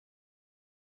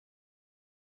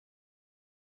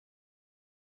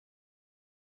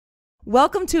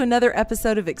Welcome to another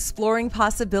episode of Exploring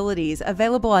Possibilities,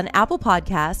 available on Apple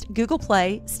Podcast, Google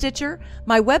Play, Stitcher,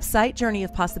 my website,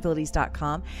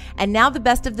 journeyofpossibilities.com, and now the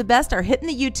best of the best are hitting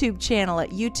the YouTube channel at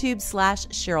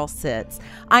YouTube/Cheryl Sitz.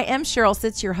 I am Cheryl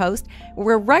Sitz, your host.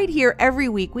 We're right here every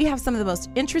week. We have some of the most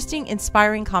interesting,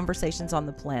 inspiring conversations on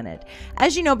the planet.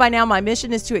 As you know by now, my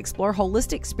mission is to explore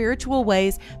holistic spiritual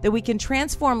ways that we can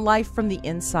transform life from the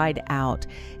inside out.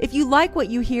 If you like what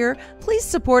you hear, please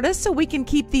support us so we can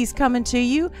keep these coming to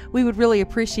you. We would really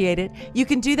appreciate it. You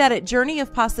can do that at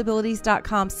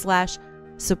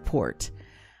journeyofpossibilities.com/support.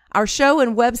 Our show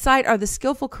and website are the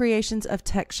skillful creations of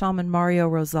tech shaman Mario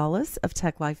Rosales of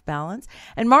Tech Life Balance.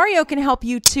 And Mario can help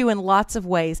you too in lots of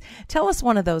ways. Tell us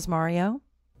one of those, Mario.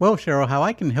 Well, Cheryl, how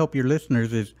I can help your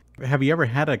listeners is, have you ever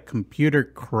had a computer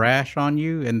crash on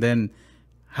you? And then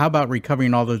how about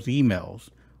recovering all those emails?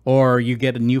 Or you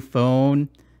get a new phone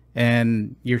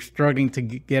and you're struggling to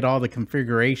get all the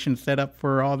configuration set up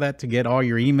for all that, to get all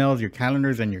your emails, your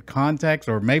calendars, and your contacts,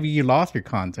 or maybe you lost your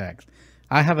contacts.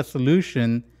 I have a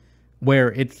solution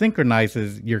where it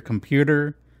synchronizes your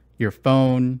computer, your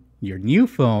phone, your new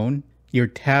phone, your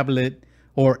tablet,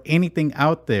 or anything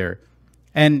out there.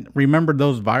 And remember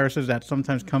those viruses that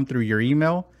sometimes come through your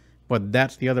email? But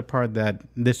that's the other part that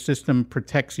this system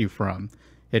protects you from.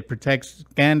 It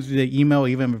scans the email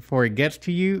even before it gets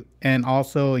to you. And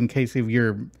also in case if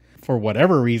you're, for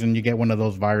whatever reason, you get one of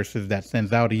those viruses that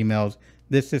sends out emails,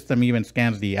 this system even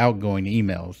scans the outgoing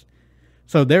emails.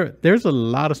 So there's a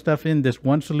lot of stuff in this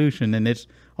one solution, and it's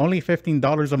only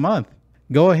 $15 a month.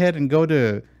 Go ahead and go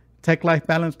to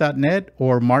techlifebalance.net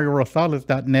or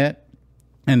mariorosales.net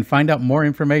and find out more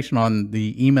information on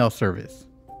the email service.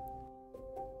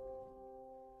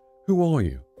 Who are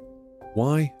you?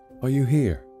 Why are you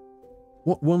here?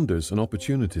 What wonders and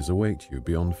opportunities await you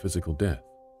beyond physical death?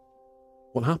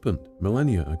 What happened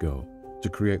millennia ago to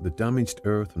create the damaged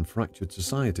earth and fractured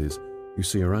societies you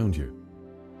see around you?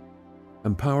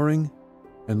 Empowering,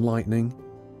 enlightening,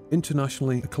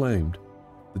 internationally acclaimed,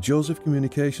 the Joseph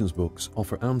Communications books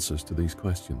offer answers to these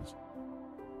questions.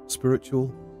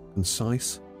 Spiritual,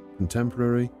 concise,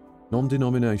 contemporary,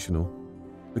 non-denominational,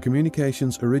 the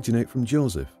communications originate from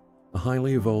Joseph, a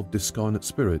highly evolved discarnate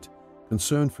spirit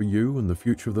concerned for you and the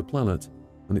future of the planet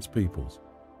and its peoples.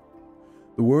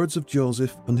 The words of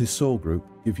Joseph and his soul group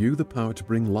give you the power to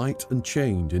bring light and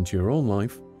change into your own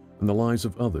life and the lives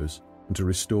of others, and to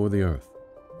restore the earth.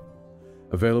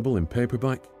 Available in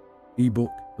paperback,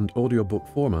 ebook, and audiobook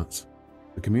formats,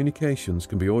 the communications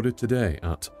can be ordered today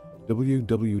at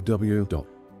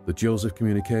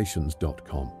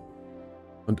www.thejosephcommunications.com,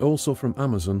 and also from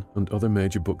Amazon and other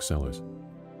major booksellers.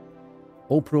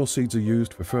 All proceeds are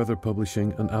used for further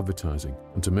publishing and advertising,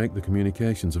 and to make the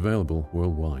communications available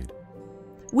worldwide.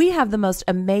 We have the most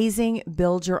amazing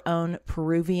Build Your Own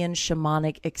Peruvian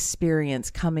Shamanic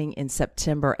Experience coming in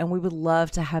September, and we would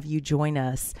love to have you join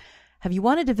us. Have you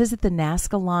wanted to visit the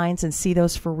Nazca lines and see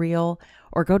those for real?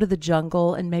 Or go to the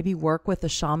jungle and maybe work with a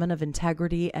shaman of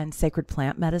integrity and sacred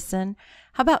plant medicine?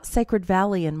 How about Sacred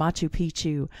Valley in Machu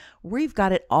Picchu? We've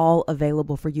got it all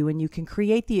available for you, and you can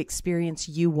create the experience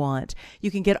you want. You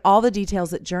can get all the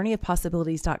details at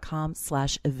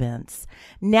journeyofpossibilities.com/events.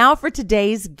 Now for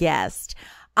today's guest.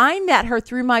 I met her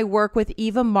through my work with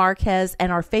Eva Marquez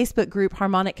and our Facebook group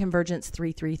Harmonic Convergence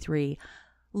 333.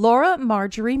 Laura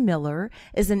Marjorie Miller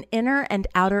is an inner and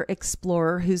outer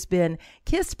explorer who's been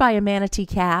kissed by a manatee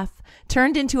calf,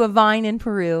 turned into a vine in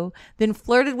Peru, then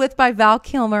flirted with by Val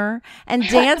Kilmer, and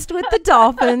danced with the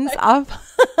dolphins of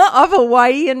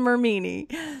Hawaii and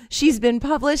Mermini. She's been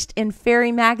published in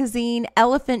Fairy Magazine,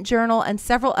 Elephant Journal, and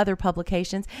several other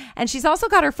publications. And she's also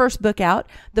got her first book out,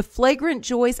 The Flagrant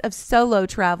Joys of Solo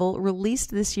Travel,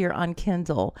 released this year on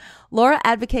Kindle. Laura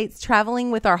advocates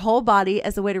traveling with our whole body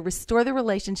as a way to restore the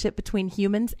relationship between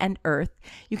humans and Earth.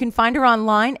 You can find her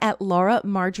online at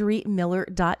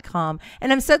lauramarjoriemiller.com.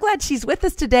 And I'm so glad she's with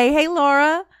us today. Hey,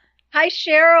 Laura. Hi,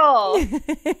 Cheryl.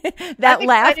 That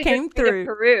laugh came through.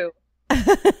 Peru.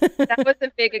 That was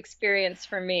a big experience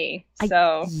for me.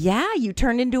 So yeah, you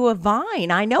turned into a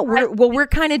vine. I know. We're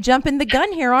kind of jumping the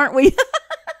gun here, aren't we?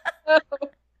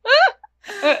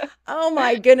 Oh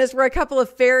my goodness, we're a couple of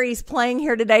fairies playing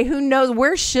here today. Who knows?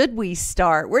 Where should we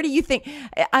start? Where do you think?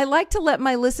 I like to let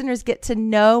my listeners get to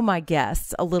know my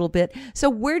guests a little bit. So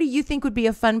where do you think would be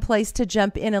a fun place to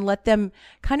jump in and let them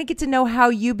kind of get to know how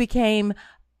you became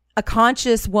a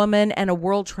conscious woman and a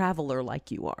world traveler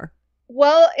like you are?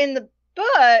 Well, in the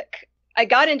book, I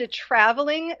got into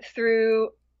traveling through,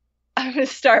 I'm going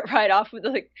to start right off with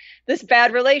like this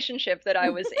bad relationship that I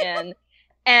was in.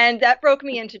 And that broke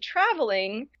me into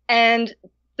traveling. And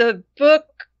the book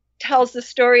tells the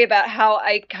story about how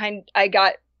I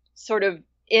got sort of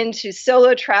into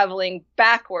solo traveling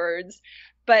backwards,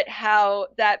 but how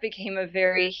that became a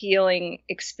very healing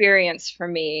experience for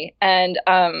me. And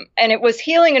it was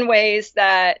healing in ways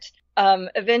that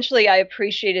eventually I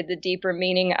appreciated the deeper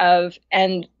meaning of.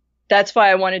 And that's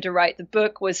why I wanted to write the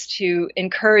book, was to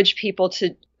encourage people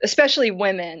to, especially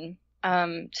women,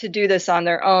 to do this on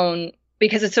their own,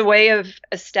 because it's a way of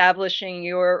establishing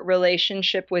your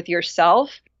relationship with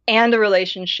yourself and the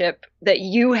relationship that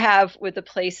you have with the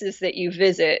places that you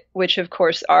visit, which of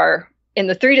course are in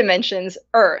the 3 dimensions,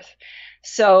 Earth.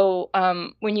 So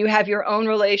when you have your own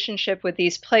relationship with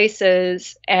these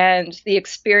places and the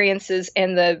experiences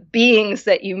and the beings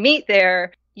that you meet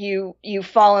there, you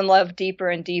fall in love deeper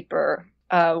and deeper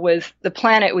with the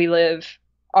planet we live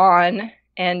on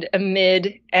and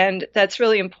amid. And that's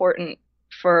really important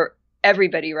for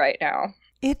everybody right now.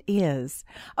 It is.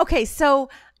 Okay, so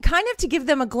kind of to give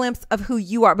them a glimpse of who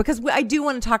you are, because I do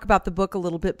want to talk about the book a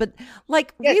little bit, but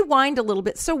like Yes. rewind a little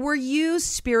bit. So were you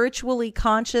spiritually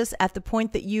conscious at the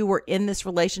point that you were in this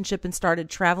relationship and started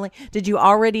traveling? Did you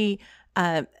already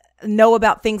know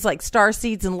about things like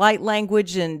starseeds and light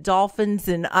language and dolphins?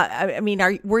 And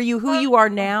were you who you are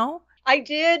now? I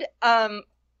did.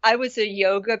 I was a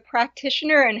yoga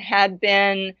practitioner and had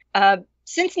been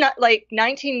since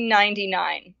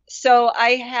 1999. So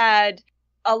I had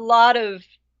a lot of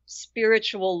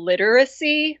spiritual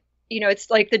literacy. It's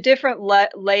like the different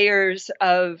layers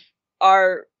of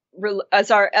our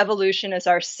evolution as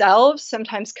ourselves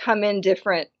sometimes come in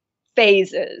different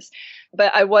phases.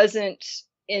 But I wasn't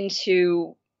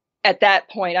at that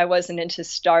point, I wasn't into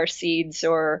starseeds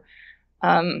or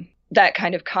that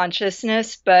kind of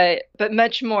consciousness, but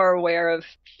much more aware of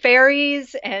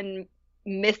fairies and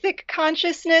mythic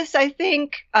consciousness. I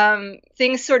think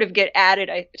things sort of get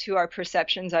added to our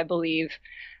perceptions, I believe,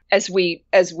 as we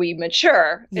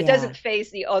mature. Yeah. It doesn't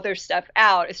phase the other stuff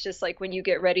out. It's just like when you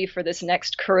get ready for this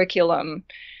next curriculum,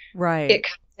 Right. it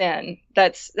comes in.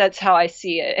 That's how I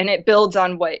see it, and it builds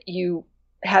on what you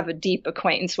have a deep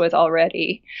acquaintance with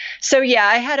already. So yeah,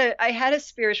 I had a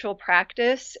spiritual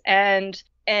practice, and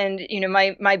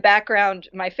my background,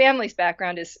 my family's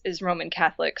background is Roman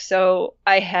Catholic. So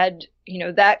I had,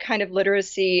 that kind of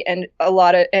literacy and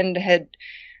had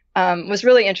was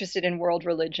really interested in world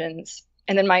religions,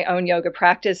 and then my own yoga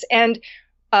practice and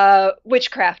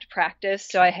witchcraft practice.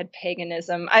 So I had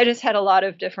paganism. I just had a lot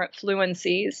of different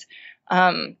fluencies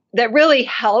that really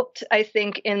helped, I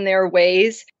think, in their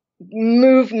ways,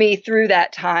 move me through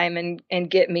that time and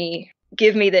give me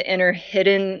the inner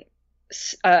hidden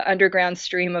underground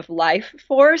stream of life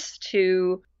force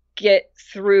to get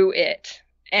through it.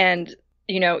 And,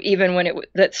 even when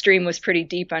that stream was pretty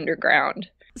deep underground.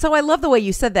 So I love the way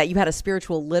you said that you had a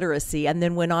spiritual literacy and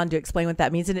then went on to explain what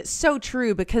that means. And it's so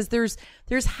true, because there's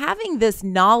having this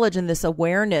knowledge and this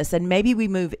awareness, and maybe we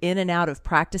move in and out of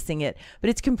practicing it, but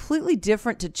it's completely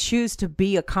different to choose to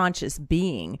be a conscious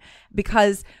being,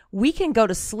 because we can go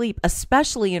to sleep,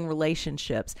 especially in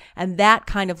relationships. And that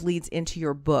kind of leads into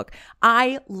your book.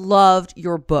 I loved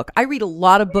your book. I read a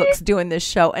lot of books doing this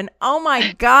show, and oh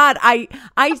my God, I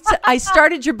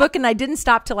started your book and I didn't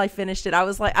stop till I finished it. I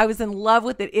was in love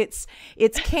with it. It's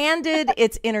candid,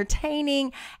 it's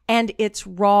entertaining, and it's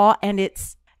raw, and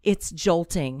it's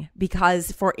jolting,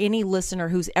 because for any listener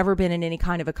who's ever been in any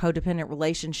kind of a codependent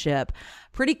relationship,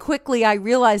 pretty quickly I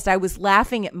realized I was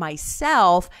laughing at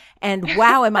myself, and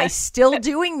wow, am I still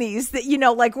doing these? That,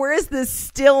 like, where is this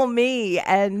still me?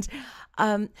 And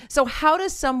so how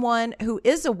does someone who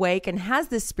is awake and has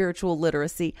this spiritual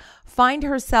literacy find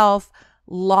herself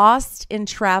lost in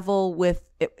travel with,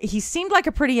 he seemed like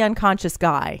a pretty unconscious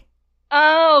guy.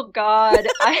 Oh God.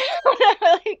 I don't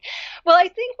know. Well, I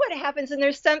think what happens, and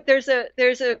there's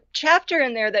a chapter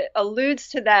in there that alludes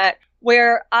to that,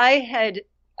 where I had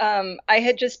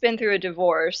just been through a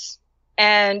divorce,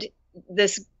 and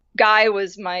this guy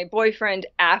was my boyfriend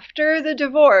after the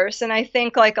divorce. And I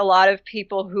think, like a lot of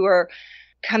people who are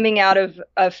coming out of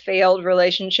a failed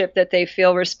relationship that they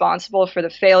feel responsible for the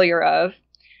failure of,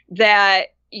 that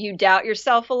you doubt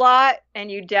yourself a lot,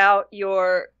 and you doubt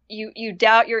your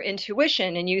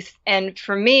intuition, and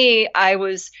for me, I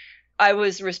was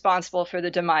responsible for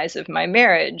the demise of my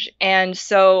marriage. And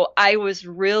so I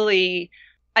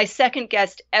second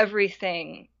guessed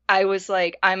everything. I was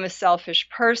like, I'm a selfish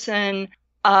person.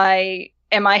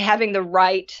 Am I having the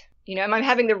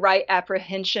right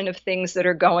apprehension of things that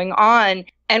are going on?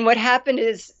 And what happened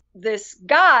is, this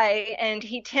guy, and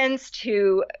he tends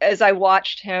to, as I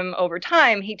watched him over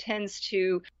time, he tends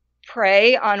to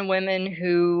prey on women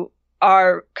who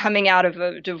are coming out of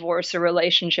a divorce or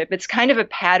relationship. It's kind of a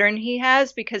pattern he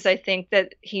has, because I think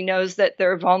that he knows that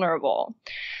they're vulnerable.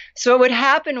 So what would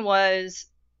happen was,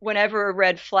 whenever a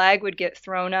red flag would get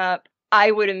thrown up,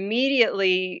 I would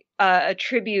immediately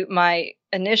attribute my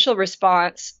initial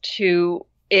response to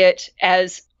it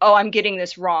as, oh, I'm getting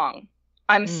this wrong.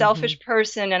 I'm a selfish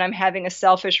person and I'm having a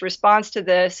selfish response to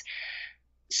this.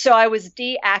 So I was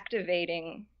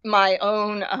deactivating my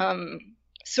own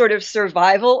sort of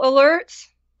survival alerts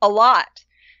a lot,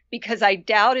 because I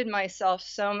doubted myself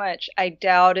so much. I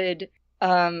doubted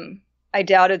the,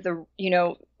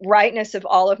 rightness of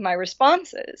all of my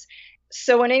responses.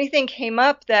 So when anything came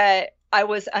up that I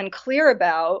was unclear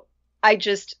about, I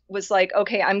just was like,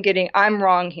 okay, I'm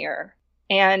wrong here,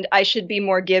 and I should be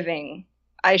more giving.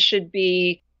 I should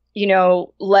be,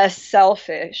 less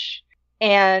selfish.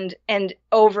 And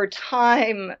over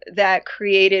time, that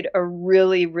created a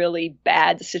really, really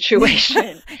bad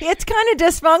situation. It's kind of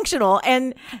dysfunctional,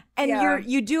 and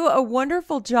you do a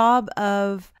wonderful job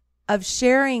of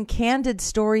sharing candid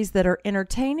stories that are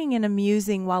entertaining and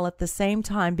amusing, while at the same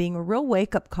time being a real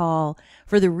wake-up call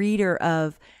for the reader,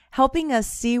 of helping us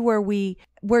see where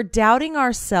we're doubting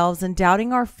ourselves and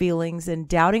doubting our feelings and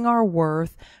doubting our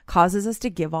worth causes us to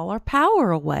give all our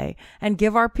power away and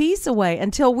give our peace away,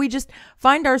 until we just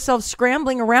find ourselves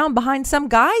scrambling around behind some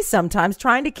guy sometimes,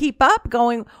 trying to keep up,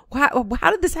 going,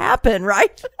 how did this happen?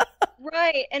 Right?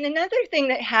 Right. And another thing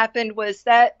that happened was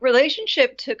that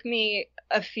relationship took me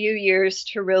a few years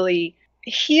to really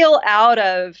heal out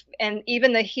of. And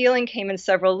even the healing came in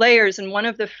several layers. And one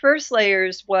of the first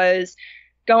layers was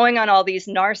going on all these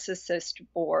narcissist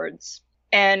boards.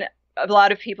 And a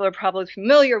lot of people are probably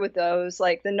familiar with those.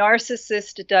 Like, the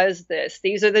narcissist does this.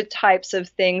 These are the types of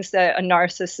things that a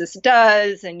narcissist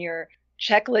does, and you're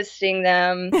checklisting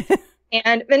them.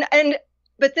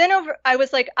 But then I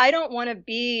was like, I don't want to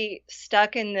be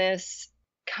stuck in this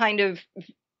kind of,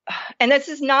 and this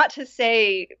is not to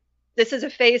say this is a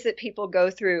phase that people go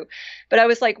through, but I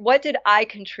was like, what did I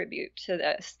contribute to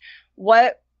this?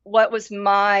 What is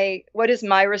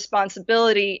my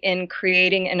responsibility in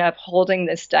creating and upholding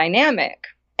this dynamic?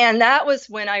 And that was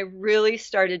when I really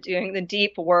started doing the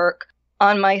deep work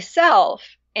on myself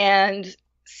and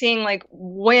seeing, like,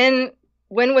 when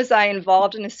was I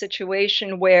involved in a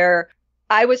situation where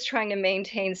I was trying to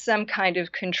maintain some kind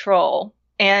of control.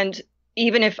 And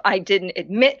even if I didn't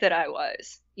admit that I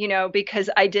was, because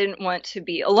I didn't want to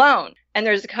be alone. And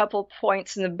there's a couple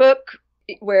points in the book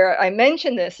where I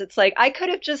mention this. It's like, I could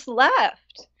have just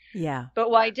left. Yeah.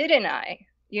 But why didn't I?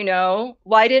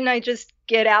 Why didn't I just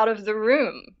get out of the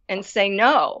room and say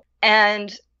no?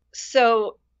 And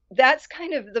so that's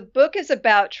kind of, the book is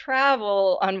about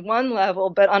travel on one level,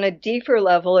 but on a deeper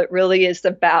level, it really is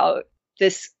about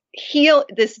this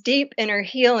deep inner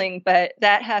healing, but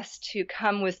that has to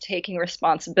come with taking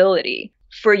responsibility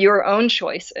for your own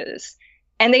choices.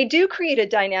 And they do create a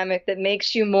dynamic that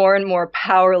makes you more and more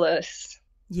powerless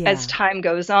as time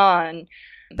goes on.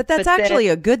 But that's actually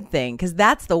a good thing, because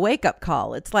that's the wake-up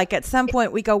call. It's like, at some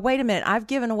point we go, wait a minute, I've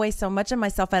given away so much of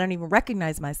myself, I don't even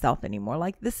recognize myself anymore.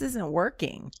 Like, this isn't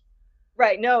working.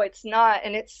 Right. No, it's not.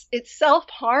 And it's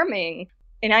self-harming.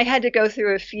 And I had to go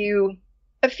through a few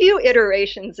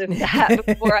iterations of that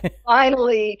before I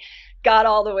finally got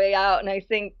all the way out. And I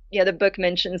think, the book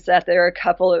mentions that there are a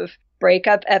couple of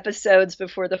breakup episodes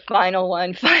before the final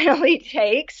one finally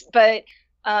takes. But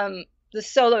the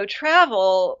solo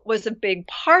travel was a big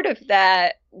part of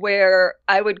that, where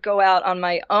I would go out on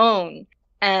my own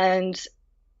and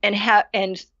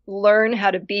learn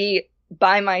how to be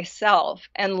by myself,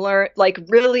 and learn, like,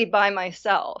 really by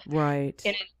myself. Right.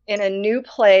 In a new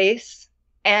place.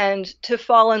 And to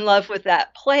fall in love with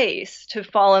that place, to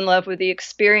fall in love with the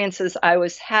experiences I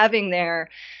was having there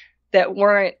that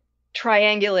weren't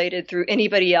triangulated through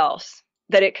anybody else,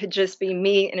 that it could just be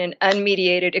me in an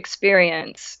unmediated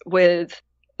experience with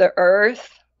the earth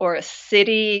or a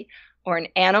city or an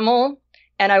animal.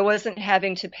 And I wasn't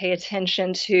having to pay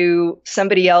attention to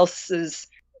somebody else's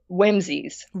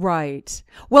whimsies. Right.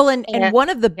 Well, and one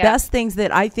of the best things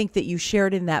that I think that you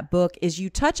shared in that book is you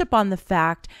touch upon the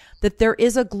fact that there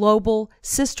is a global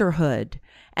sisterhood,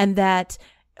 and that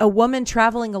a woman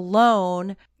traveling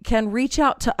alone can reach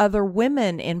out to other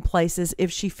women in places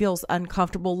if she feels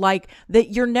uncomfortable, like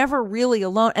that you're never really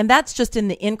alone. And that's just in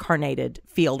the incarnated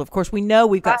field. Of course, we know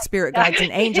we've got spirit guides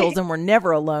and angels and we're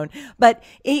never alone. But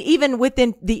even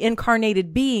within the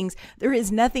incarnated beings, there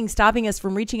is nothing stopping us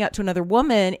from reaching out to another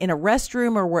woman in a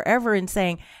restroom or wherever and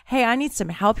saying, hey, I need some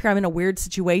help here. I'm in a weird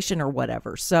situation or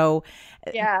whatever. So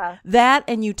that,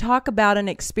 and you talk about an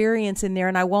experience in there,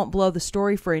 and I won't blow the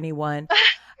story for anyone.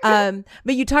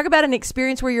 But you talk about an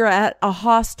experience where you're at a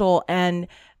hostel and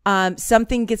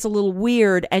something gets a little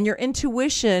weird, and your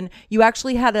intuition, you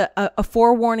actually had a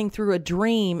forewarning through a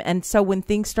dream. And so when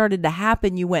things started to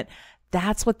happen, you went,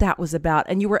 that's what that was about.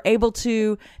 And you were able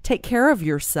to take care of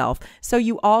yourself. So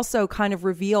you also kind of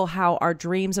reveal how our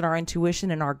dreams and our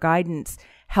intuition and our guidance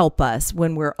help us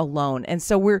when we're alone. And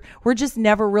so we're just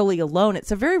never really alone.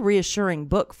 It's a very reassuring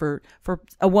book for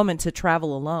a woman to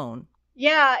travel alone.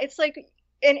 Yeah, it's like,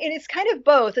 and it's kind of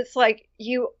both. It's like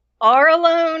you are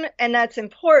alone, and that's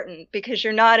important because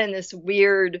you're not in this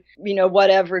weird,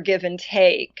 whatever give and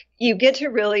take. You get to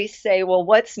really say, well,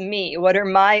 what's me? What are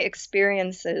my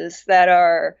experiences that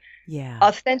are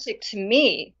authentic to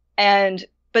me?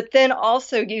 But then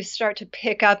also you start to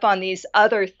pick up on these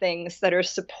other things that are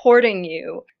supporting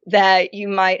you that you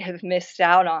might have missed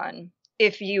out on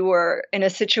if you were in a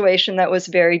situation that was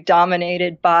very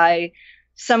dominated by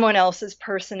someone else's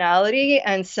personality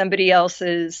and somebody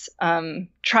else's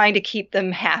trying to keep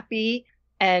them happy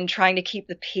and trying to keep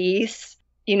the peace,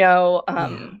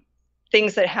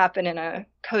 things that happen in a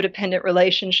codependent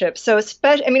relationship. So it's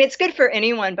good for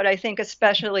anyone, but I think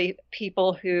especially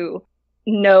people who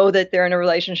know that they're in a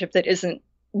relationship that isn't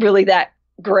really that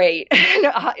great,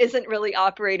 isn't really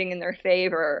operating in their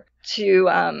favor,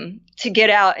 to get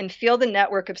out and feel the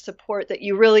network of support that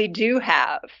you really do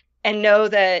have. And know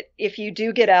that if you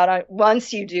do get out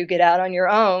once you do get out on your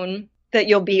own, that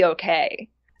you'll be okay.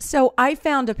 So I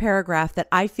found a paragraph that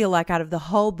I feel like out of the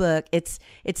whole book, it's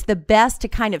the best to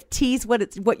kind of tease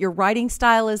what your writing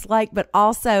style is like, but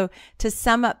also to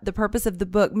sum up the purpose of the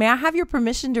book. May I have your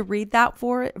permission to read that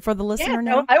for the listener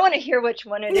now? I want to hear which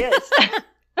one it is.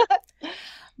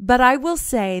 But I will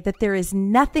say that there is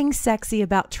nothing sexy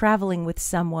about traveling with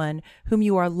someone whom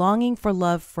you are longing for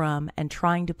love from and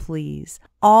trying to please.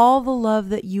 All the love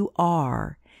that you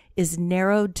are is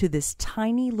narrowed to this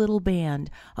tiny little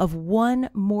band of one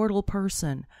mortal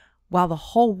person, while the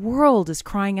whole world is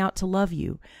crying out to love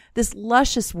you. This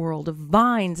luscious world of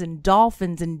vines and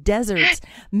dolphins and deserts,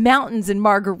 mountains and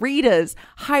margaritas,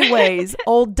 highways,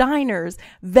 old diners,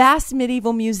 vast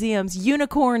medieval museums,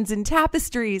 unicorns and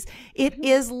tapestries. It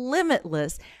is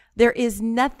limitless. There is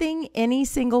nothing any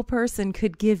single person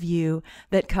could give you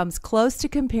that comes close to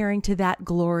comparing to that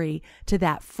glory, to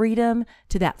that freedom,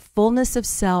 to that fullness of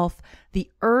self.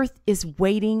 The earth is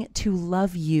waiting to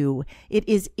love you. It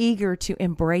is eager to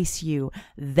embrace you.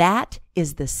 That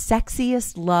is the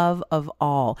sexiest love of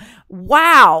all.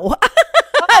 Wow.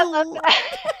 I love that.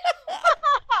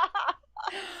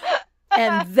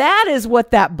 And that is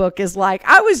what that book is like.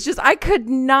 I could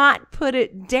not put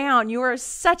it down. You are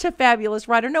such a fabulous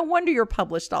writer. No wonder you're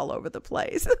published all over the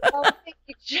place. Oh, thank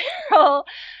you, Cheryl.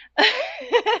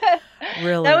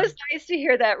 Really? That was nice to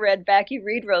hear that read back. You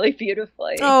read really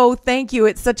beautifully. Oh, thank you.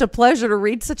 It's such a pleasure to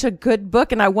read such a good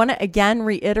book. And I want to again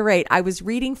reiterate, I was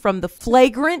reading from The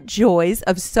Flagrant Joys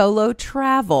of Solo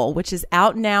Travel, which is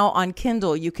out now on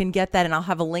Kindle. You can get that, and I'll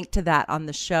have a link to that on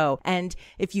the show. And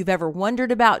if you've ever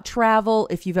wondered about travel,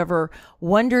 if you've ever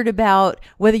wondered about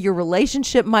whether your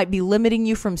relationship might be limiting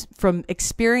you from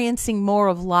experiencing more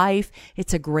of life,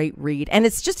 it's a great read. And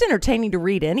it's just entertaining to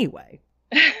read anyway.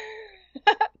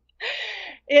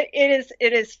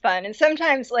 It is fun, and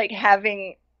sometimes like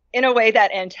having in a way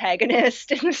that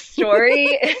antagonist in the story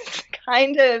is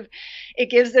kind of, it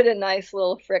gives it a nice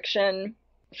little friction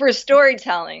for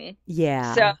storytelling.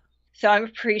 Yeah. So I'm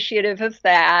appreciative of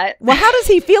that. Well, how does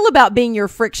he feel about being your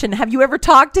friction? Have you ever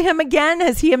talked to him again?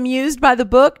 Has he amused by the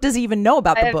book? Does he even know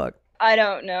about the book? I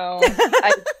don't know.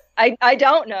 I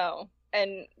don't know.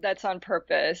 And that's on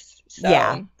purpose. So.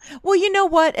 Yeah. Well, you know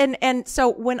what? And so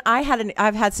when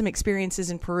I've had some experiences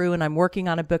in Peru, and I'm working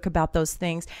on a book about those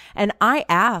things. And I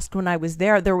asked when I was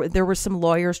there were some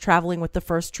lawyers traveling with the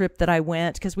first trip that I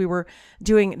went, because they were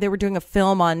doing a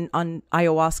film on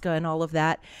ayahuasca and all of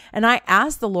that. And I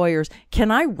asked the lawyers,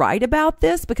 can I write about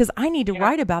this? Because I need to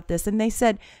write about this. And they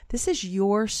said, this is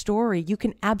your story. You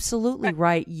can absolutely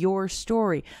write your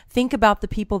story. Think about the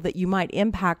people that you might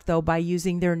impact, though, by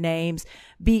using their names.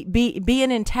 Be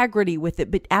in integrity with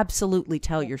it, but absolutely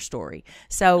tell your story.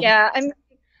 So yeah,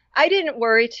 I didn't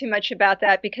worry too much about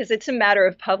that because it's a matter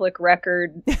of public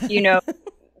record.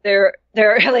 They're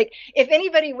like, if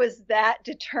anybody was that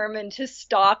determined to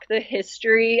stalk the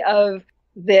history of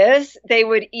this, they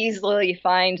would easily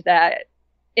find that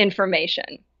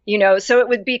information. So it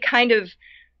would be kind of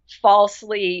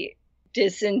falsely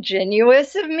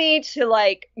disingenuous of me to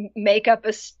like make up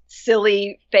a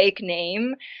silly fake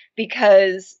name,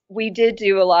 because we did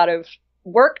do a lot of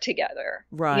work together.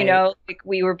 Right. Like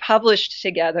we were published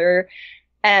together,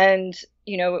 And,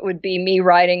 it would be me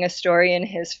writing a story in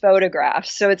his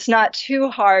photographs. So it's not too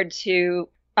hard to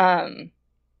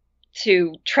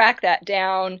track that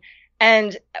down.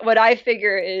 And what I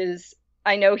figure is,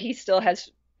 I know he still has,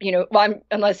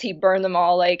 unless he burned them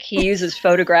all, like he uses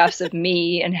photographs of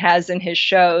me and has in his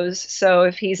shows. So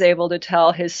if he's able to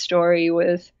tell his story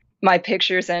with my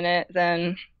pictures in it,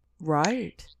 then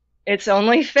right. It's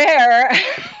only fair.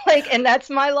 And that's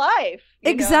my life.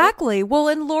 Exactly. Well,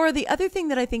 and Laura, the other thing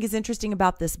that I think is interesting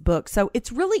about this book, so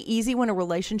it's really easy when a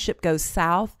relationship goes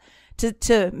south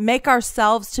to make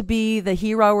ourselves to be the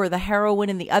hero or the heroine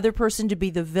and the other person to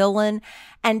be the villain.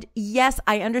 And yes,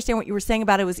 I understand what you were saying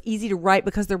about it was easy to write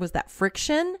because there was that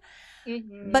friction.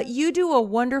 Mm-hmm. But you do a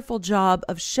wonderful job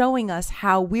of showing us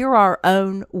how we're our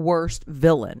own worst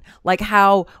villain, like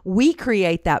how we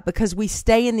create that because we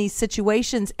stay in these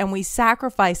situations and we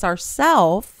sacrifice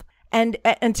ourselves and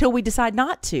until we decide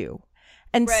not to.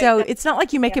 And right. So it's not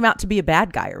like you make him out to be a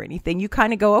bad guy or anything. You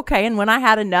kind of go, okay, and when I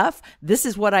had enough, this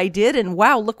is what I did. And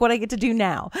wow, look what I get to do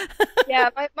now. Yeah,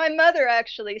 my mother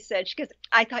actually said, she goes,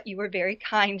 I thought you were very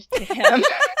kind to him.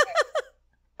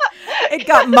 It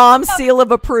got mom's seal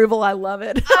of approval. I love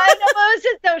it. I know.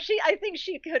 So I think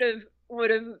she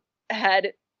would have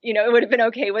had, it would have been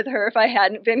okay with her if I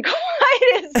hadn't been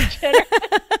quite as generous.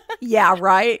 Yeah,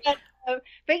 right.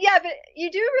 But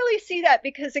you do really see that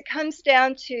because it comes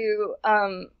down to,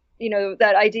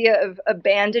 that idea of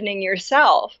abandoning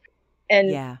yourself. And,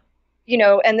 yeah.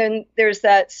 And then there's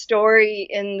that story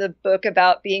in the book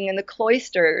about being in the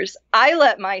cloisters. I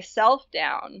let myself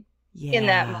down in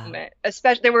that moment.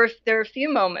 Especially there are a few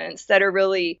moments that are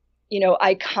really,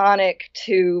 iconic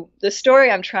to the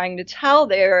story I'm trying to tell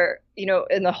there,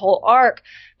 in the whole arc.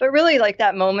 But really, like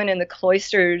that moment in the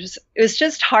cloisters, it was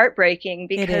just heartbreaking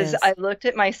because I looked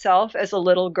at myself as a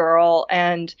little girl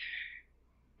and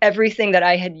everything that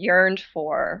I had yearned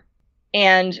for.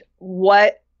 And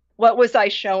what was I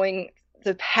showing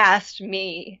the past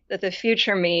me, that the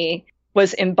future me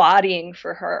was embodying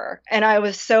for her. And I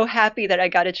was so happy that I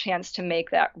got a chance to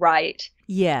make that right.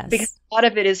 Yes. Because a lot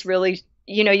of it is really,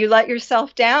 you let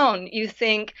yourself down. You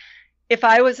think, if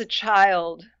I was a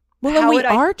child, how would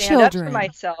I stand up for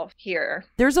myself here?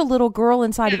 There's a little girl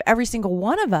inside of every single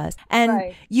one of us.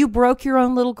 And you broke your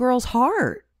own little girl's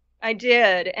heart. I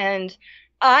did. And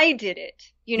I did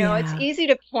it. It's easy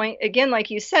to point, again, like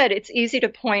you said, it's easy to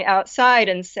point outside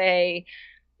and say,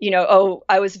 oh,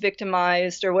 I was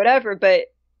victimized or whatever.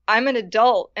 But I'm an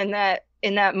adult, and that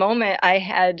in that moment, I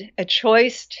had a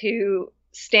choice to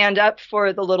stand up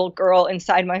for the little girl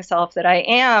inside myself that I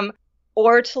am,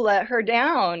 or to let her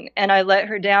down. And I let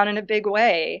her down in a big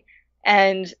way.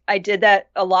 And I did that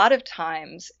a lot of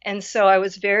times. And so I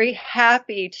was very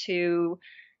happy to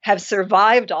have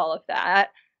survived all of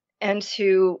that and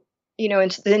to,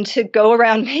 and then to go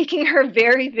around making her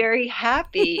very, very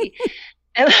happy.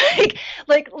 And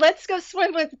like, let's go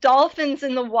swim with dolphins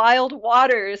in the wild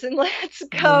waters, and let's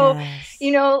go,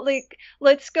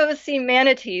 let's go see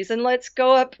manatees, and let's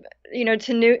go up,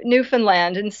 to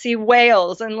Newfoundland and see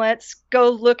whales, and let's go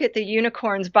look at the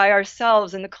unicorns by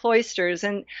ourselves in the cloisters,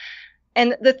 and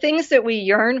the things that we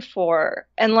yearn for.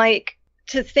 And like,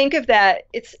 to think of that,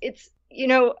 it's,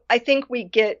 I think we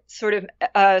get sort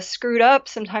of screwed up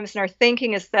sometimes in our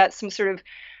thinking is that some sort of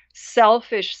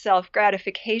selfish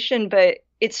self-gratification, but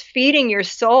it's feeding your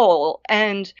soul,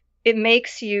 and it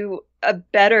makes you a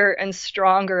better and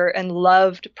stronger and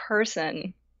loved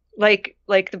person. Like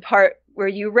the part where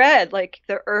you read, like,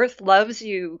 the earth loves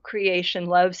you, creation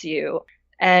loves you,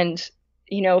 and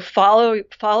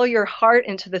follow your heart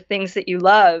into the things that you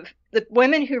love. The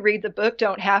women who read the book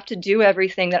don't have to do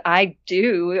everything that I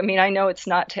do. I mean, I know it's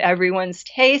not to everyone's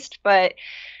taste, but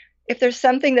if there's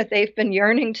something that they've been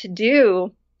yearning to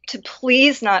do, to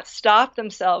please not stop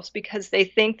themselves because they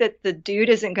think that the dude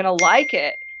isn't going to like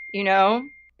it,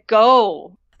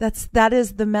 go. That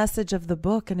is the message of the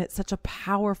book, and it's such a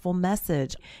powerful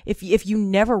message. If you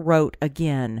never wrote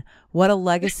again, what a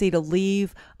legacy to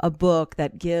leave a book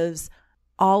that gives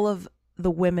all of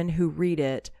the women who read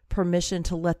it permission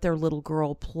to let their little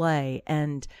girl play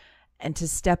and to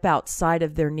step outside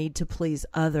of their need to please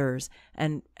others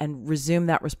and resume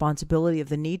that responsibility of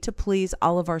the need to please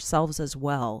all of ourselves as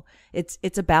well. It's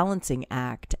a balancing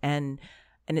act, and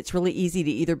it's really easy to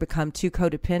either become too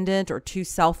codependent or too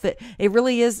selfish. It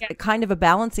really is kind of a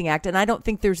balancing act, and I don't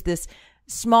think there's this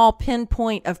small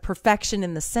pinpoint of perfection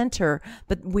in the center,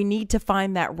 but we need to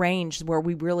find that range where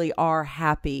we really are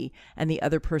happy and the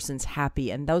other person's happy,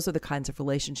 and those are the kinds of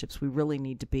relationships we really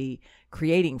need to be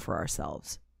creating for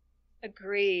ourselves.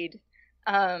 Agreed.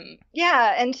 And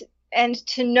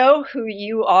to know who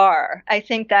you are, I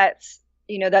think that's,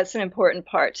 that's an important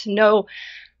part, to know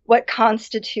what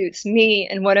constitutes me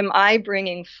and what am I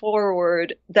bringing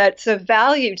forward that's of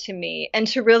value to me, and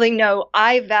to really know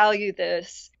I value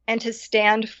this and to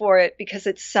stand for it because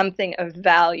it's something of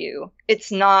value.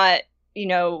 It's not,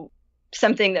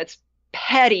 something that's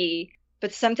petty,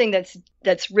 but something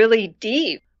that's really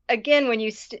deep. Again, when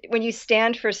you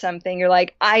stand for something, you're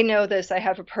like, I know this, I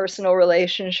have a personal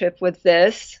relationship with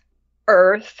this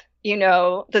earth,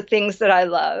 the things that I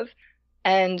love,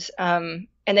 and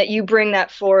that you bring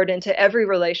that forward into every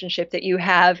relationship that you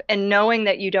have, and knowing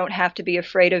that you don't have to be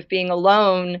afraid of being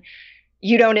alone,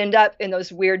 you don't end up in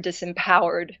those weird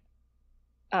disempowered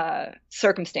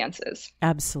circumstances.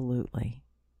 Absolutely.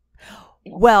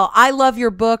 Well, I love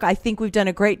your book. I think we've done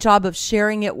a great job of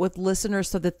sharing it with listeners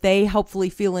so that they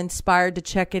hopefully feel inspired to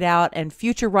check it out. And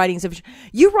future writings of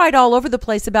you write all over the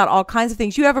place about all kinds of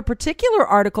things. You have a particular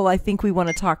article I think we want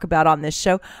to talk about on this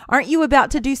show. Aren't you about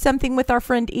to do something with our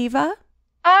friend Eva?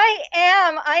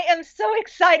 I am so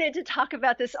excited to talk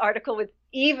about this article with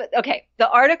Eva. Okay, the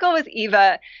article with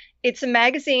Eva, it's a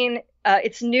magazine.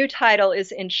 Its new title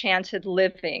is Enchanted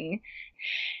Living.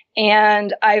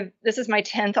 And this is my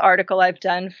 10th article I've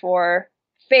done for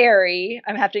Fairy.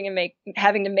 I'm having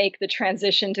to make the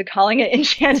transition to calling it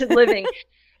Enchanted Living.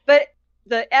 But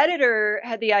the editor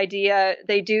had the idea,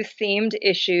 they do themed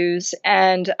issues,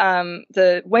 and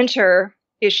the winter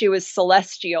issue is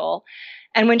celestial.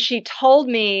 And when she told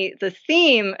me the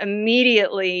theme,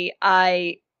 immediately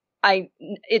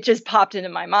it just popped into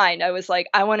my mind. I was like,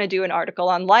 I want to do an article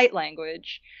on light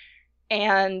language.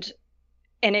 And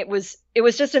it was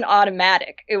just an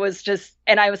automatic.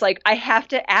 And I was like, I have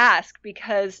to ask,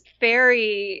 because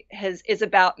Fairy is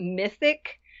about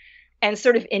mythic and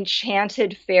sort of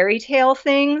enchanted fairy tale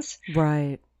things.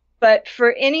 Right. But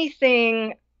for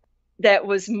anything that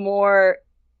was more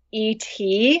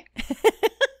E.T.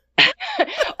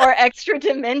 or extra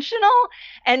dimensional,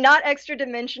 and not extra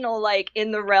dimensional like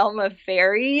in the realm of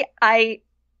fairy, I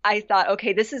thought,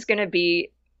 okay, this is going to be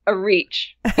a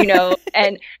reach,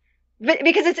 and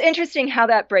because it's interesting how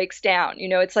that breaks down.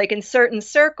 It's like in certain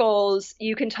circles,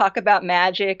 you can talk about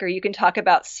magic, or you can talk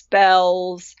about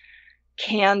spells,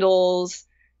 candles,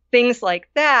 things like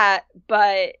that.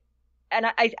 And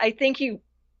I think you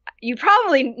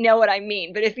probably know what I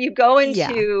mean. But if you go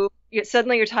into,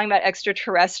 suddenly you're talking about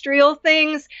extraterrestrial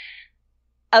things.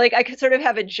 I could sort of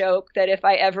have a joke that if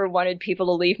I ever wanted people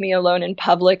to leave me alone in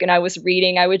public and I was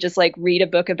reading, I would just read a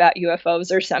book about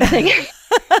UFOs or something.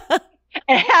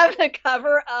 And have the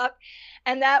cover up,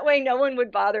 and that way no one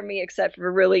would bother me except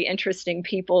for really interesting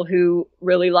people who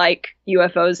really like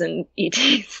UFOs and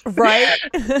ETs. Right.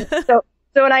 So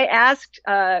when I asked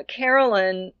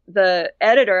Carolyn, the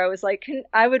editor, I was like,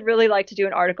 I would really like to do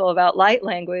an article about light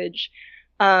language.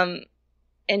 And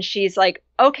she's like,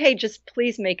 okay, just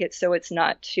please make it so it's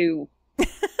not too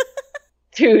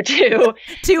out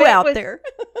there.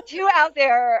 Too out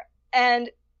there.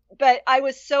 But I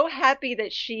was so happy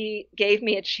that she gave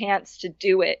me a chance to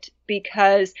do it,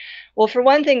 because, well, for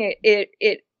one thing,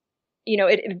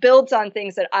 it builds on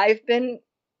things that I've been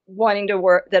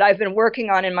working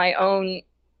on in my own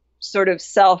sort of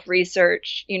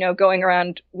self-research, going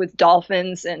around with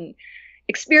dolphins and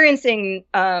experiencing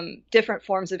different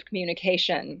forms of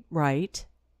communication. Right.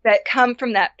 That come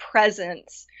from that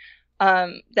presence,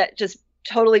 that just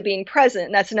totally being present.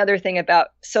 And that's another thing about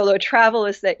solo travel,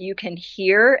 is that you can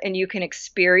hear and you can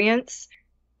experience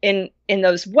in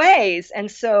those ways. And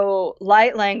so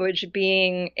light language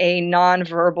being a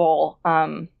nonverbal,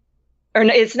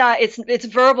 it's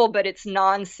verbal, but it's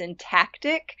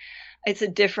non-syntactic. It's a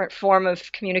different form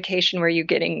of communication where you're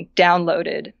getting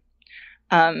downloaded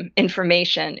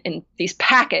information in these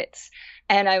packets.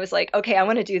 And I was like, okay, I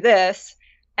want to do this.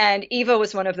 And Eva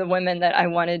was one of the women that I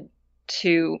wanted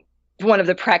to, one of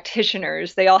the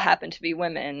practitioners, they all happened to be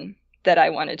women, that I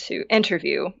wanted to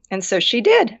interview. And so she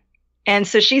did. And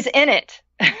so she's in it.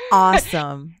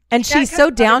 Awesome. And she's so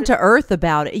down to earth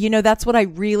about it. That's what I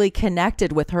really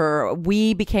connected with her.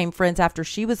 We became friends after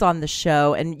she was on the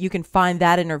show, and you can find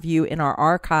that interview in our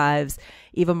archives.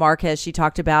 Eva Marquez, she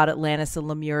talked about Atlantis and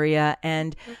Lemuria,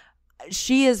 and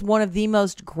she is one of the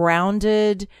most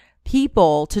grounded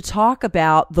people to talk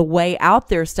about the way out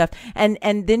there stuff. And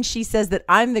then she says that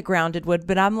I'm the grounded one,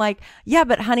 but I'm like, yeah,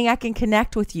 but honey, I can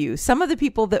connect with you. Some of the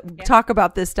people that talk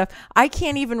about this stuff, I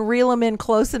can't even reel them in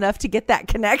close enough to get that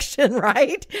connection,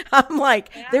 right? I'm like,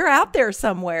 they're out there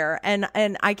somewhere, and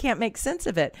I can't make sense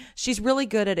of it. She's really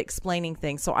good at explaining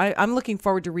things. So I'm looking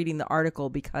forward to reading the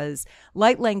article, because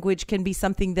light language can be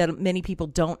something that many people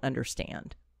don't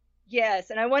understand. Yes.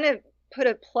 And I want to put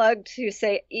a plug to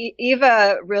say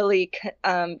Eva really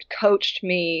coached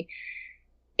me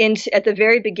at the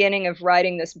very beginning of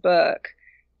writing this book,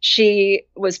 she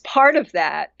was part of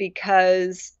that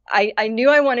because I knew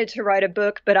I wanted to write a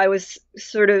book, but I was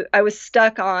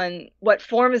stuck on what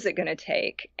form is it going to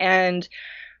take. And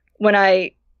when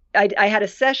I had a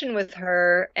session with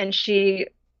her, and she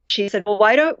said, well,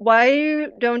 why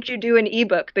don't you do an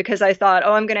ebook? Because I thought,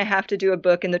 oh, I'm going to have to do a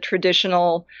book in the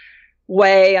traditional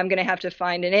way. I'm going to have to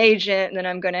find an agent, and then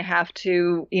I'm going to have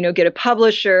to, get a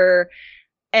publisher.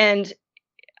 And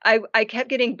I kept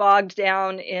getting bogged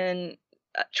down in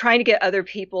trying to get other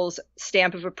people's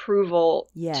stamp of approval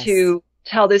to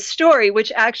tell this story, which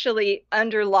actually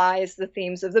underlies the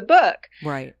themes of the book.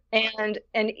 Right. And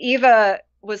Eva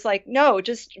was like, no,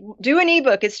 just do an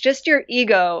ebook. It's just your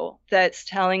ego that's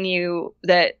telling you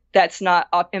that that's not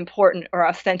important or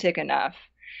authentic enough.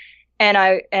 And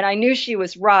I knew she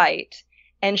was right.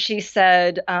 And she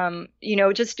said,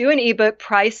 just do an ebook,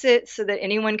 price it so that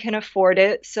anyone can afford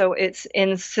it, so it's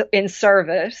in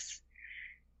service.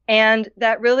 And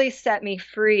that really set me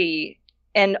free.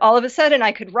 And all of a sudden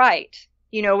I could write,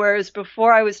 whereas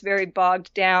before I was very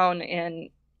bogged down in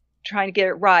trying to get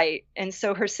it right. And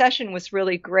so her session was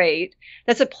really great.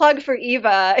 That's a plug for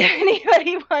Eva. If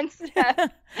anybody wants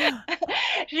that.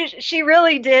 She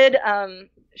really did.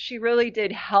 She really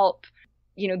did help,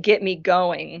 get me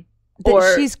going.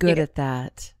 She's good at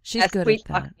that. She's good at that.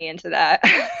 Talked me into that.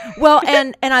 Well,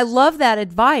 and I love that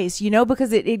advice,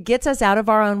 because it gets us out of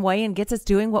our own way and gets us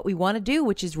doing what we want to do,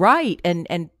 which is right,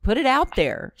 and put it out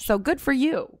there. So good for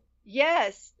you.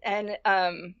 Yes. And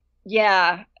I'm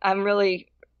really,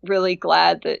 really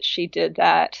glad that she did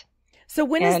that. So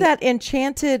when is that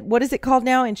what is it called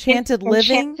now? Enchanted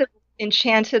Living?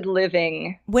 Enchanted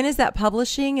Living. When is that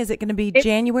publishing? Is it going to be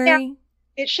January? Yeah.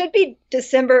 It should be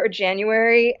December or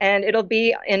January, and it'll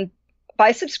be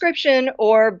by subscription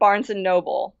or Barnes and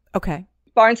Noble. Okay.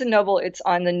 Barnes and Noble, it's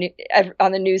on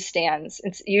the newsstands.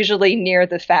 It's usually near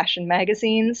the fashion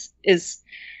magazines is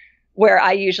where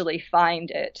I usually find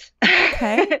it.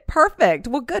 Okay, perfect.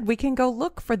 Well, good. We can go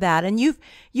look for that. And you've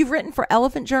written for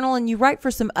Elephant Journal, and you write for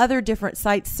some other different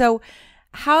sites. So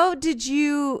how did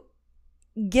you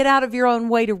get out of your own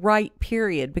way to write,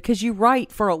 period? Because you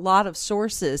write for a lot of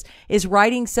sources.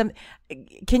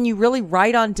 Can you really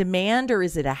write on demand, or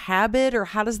is it a habit, or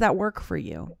how does that work for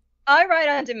you? I write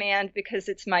on demand because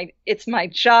it's my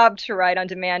job to write on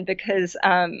demand, because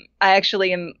I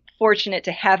actually am fortunate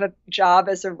to have a job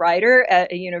as a writer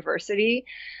at a university.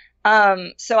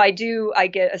 So I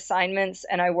get assignments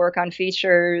and I work on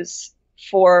features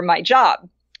for my job.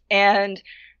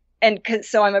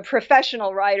 So I'm a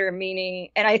professional writer, meaning,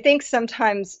 and I think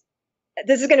sometimes,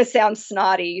 this is going to sound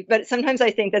snotty, but sometimes I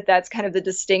think that that's kind of the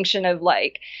distinction of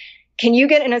like, can you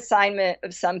get an assignment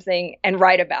of something and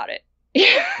write about it?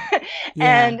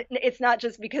 And it's not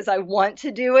just because I want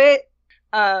to do it.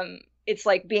 It's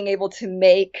like being able to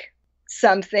make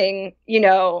something,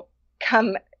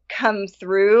 come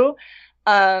through.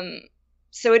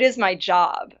 So it is my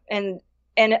job. And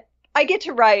I get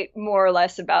to write more or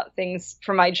less about things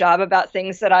for my job, about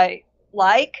things that I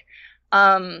like.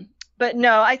 But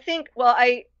no, I think,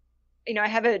 I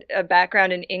have a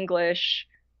background in English.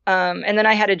 And then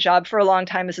I had a job for a long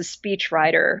time as a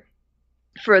speechwriter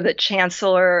for the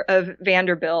chancellor of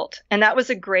Vanderbilt. And that was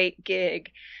a great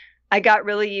gig. I got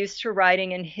really used to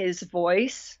writing in his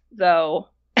voice, though.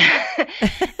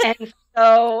 And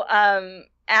so,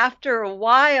 after a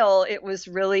while, it was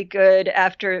really good.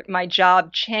 After my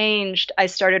job changed, I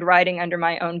started writing under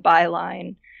my own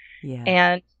byline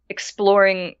and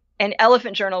exploring. And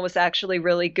Elephant Journal was actually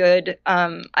really good.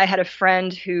 I had a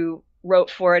friend who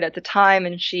wrote for it at the time,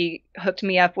 and she hooked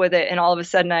me up with it. And all of a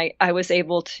sudden, I was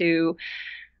able to.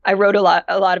 I wrote a lot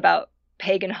about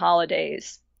pagan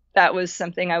holidays. That was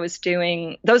something I was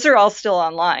doing. Those are all still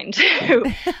online too.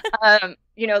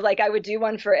 Like I would do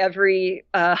one for every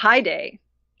high day,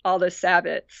 all the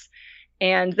Sabbats.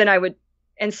 And then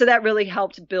and so that really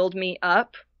helped build me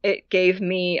up. It gave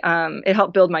me, it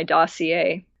helped build my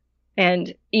dossier.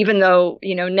 And even though,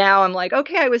 now I'm like,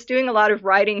 okay, I was doing a lot of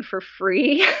writing for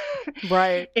free.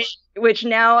 Right. Which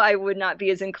now I would not be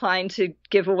as inclined to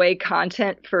give away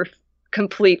content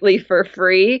completely for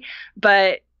free.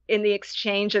 But in the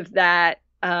exchange of that,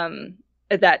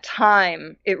 at that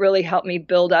time, it really helped me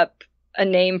build up a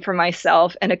name for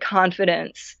myself and a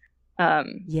confidence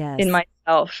in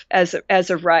myself as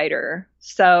a writer.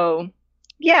 So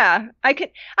yeah, I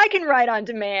can write on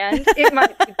demand. It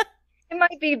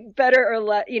might be better or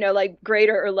less, like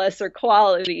greater or lesser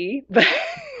quality, but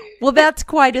well, that's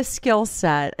quite a skill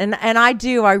set. And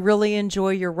I really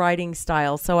enjoy your writing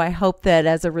style. So I hope that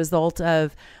as a result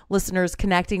of listeners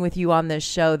connecting with you on this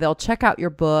show, they'll check out your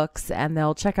books and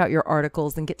they'll check out your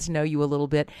articles and get to know you a little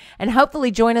bit, and hopefully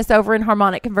join us over in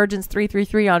Harmonic Convergence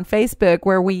 333 on Facebook,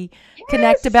 where we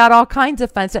connect about all kinds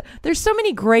of fun stuff. There's so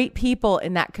many great people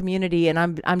in that community,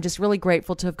 and I'm just really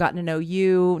grateful to have gotten to know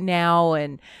you now,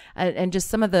 and just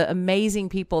some of the amazing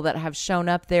people that have shown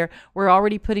up there. We're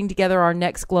already putting together our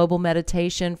next global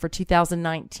meditation for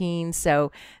 2019,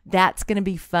 so that's going to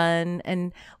be fun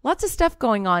and lots of stuff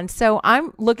going on. So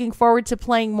I'm looking forward to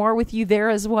playing more with you there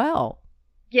as well.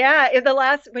 Yeah,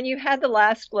 when you had the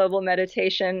last global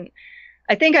meditation,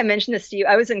 I think I mentioned this to you.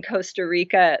 I was in Costa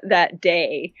Rica that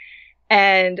day,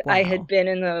 and Wow. I had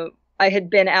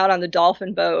been out on the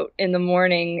dolphin boat in the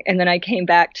morning, and then I came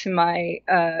back to my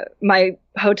my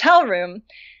hotel room,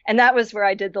 and that was where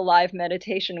I did the live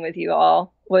meditation with you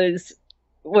all. Was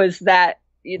that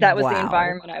was Wow. the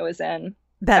environment I was in.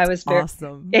 That's I was very,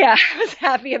 awesome. Yeah, I was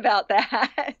happy about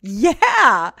that.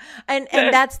 Yeah. And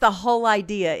that's the whole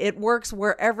idea. It works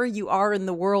wherever you are in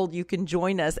the world, you can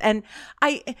join us. And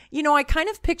I kind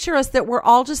of picture us that we're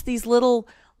all just these little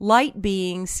light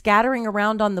beings scattering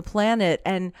around on the planet.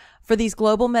 And for these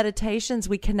global meditations,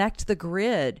 we connect the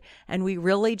grid and we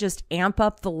really just amp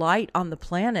up the light on the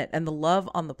planet and the love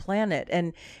on the planet.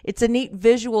 And it's a neat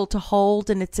visual to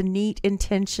hold, and it's a neat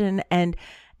intention, and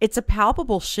it's a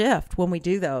palpable shift when we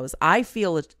do those. I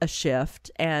feel a shift,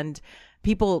 and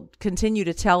people continue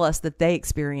to tell us that they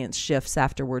experience shifts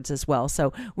afterwards as well.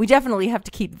 So we definitely have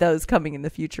to keep those coming in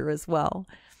the future as well.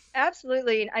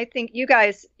 Absolutely. And I think you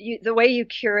guys, the way you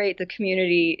curate the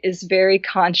community is very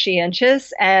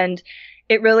conscientious, and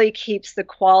it really keeps the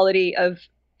quality of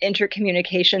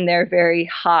intercommunication there very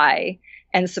high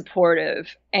and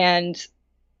supportive. And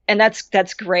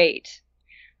that's great.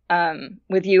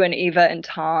 With you and Eva and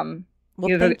Tom.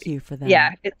 Well, thank you for that.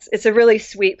 Yeah, it's a really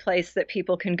sweet place that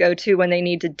people can go to when they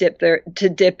need to dip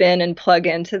in and plug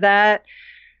into that.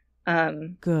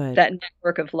 Good. That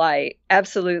network of light.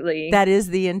 Absolutely. That is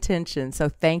the intention. So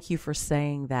thank you for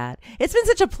saying that. It's been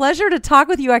such a pleasure to talk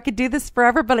with you. I could do this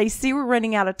forever, but I see we're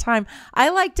running out of time. I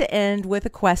like to end with a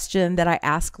question that I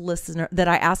ask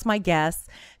my guests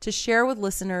to share with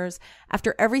listeners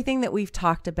after everything that we've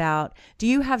talked about. Do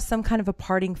you have some kind of a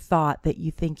parting thought that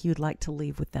you think you'd like to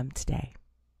leave with them today?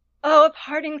 Oh, a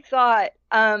parting thought.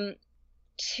 Okay,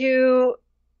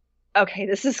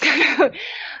 this is kind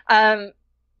of,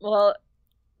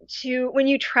 when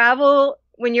you travel,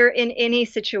 when you're in any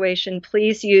situation,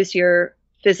 please use your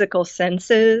physical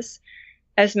senses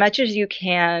as much as you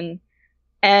can.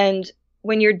 And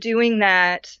when you're doing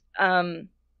that,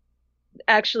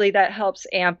 actually that helps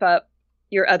amp up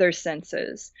your other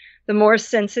senses. The more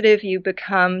sensitive you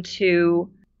become to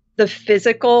the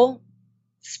physical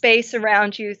space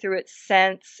around you through its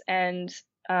scents and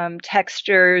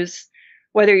textures,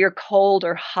 whether you're cold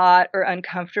or hot or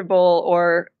uncomfortable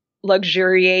or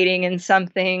luxuriating in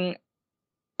something,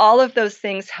 all of those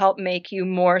things help make you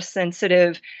more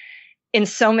sensitive in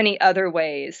so many other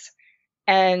ways.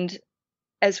 And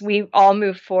as we all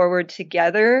move forward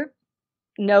together,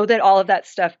 know that all of that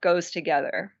stuff goes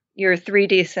together. Your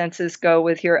 3D senses go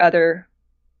with your other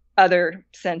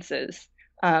senses.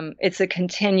 It's a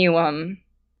continuum.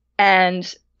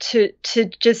 And to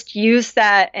just use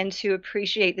that and to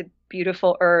appreciate the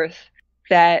beautiful earth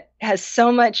that has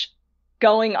so much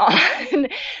going on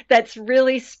that's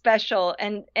really special,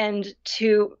 and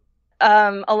to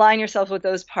align yourself with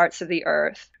those parts of the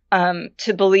earth,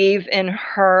 to believe in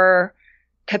her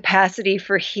capacity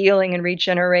for healing and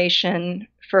regeneration,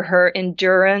 for her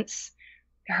endurance,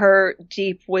 her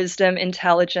deep wisdom,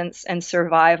 intelligence, and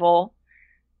survival,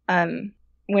 when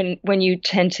you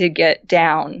tend to get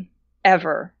down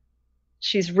ever.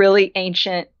 She's really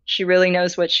ancient. She really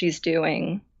knows what she's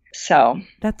doing. So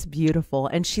that's beautiful.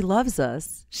 And she loves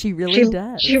us. She really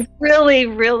does. She really,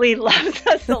 really loves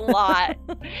us a lot.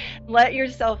 Let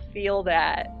yourself feel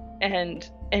that,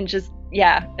 and just,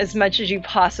 yeah, as much as you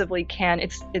possibly can.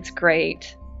 It's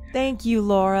great. Thank you,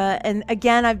 Laura. And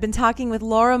again, I've been talking with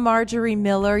Laura Marjorie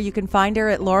Miller. You can find her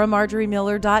at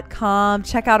lauramarjoriemiller.com.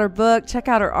 Check out her book, check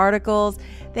out her articles.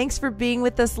 Thanks for being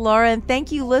with us, Laura. And thank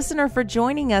you, listener, for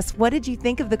joining us. What did you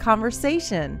think of the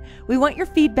conversation? We want your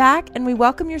feedback and we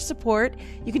welcome your support.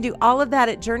 You can do all of that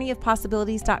at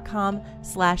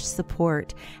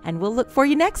journeyofpossibilities.com/support. And we'll look for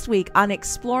you next week on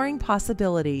Exploring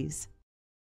Possibilities.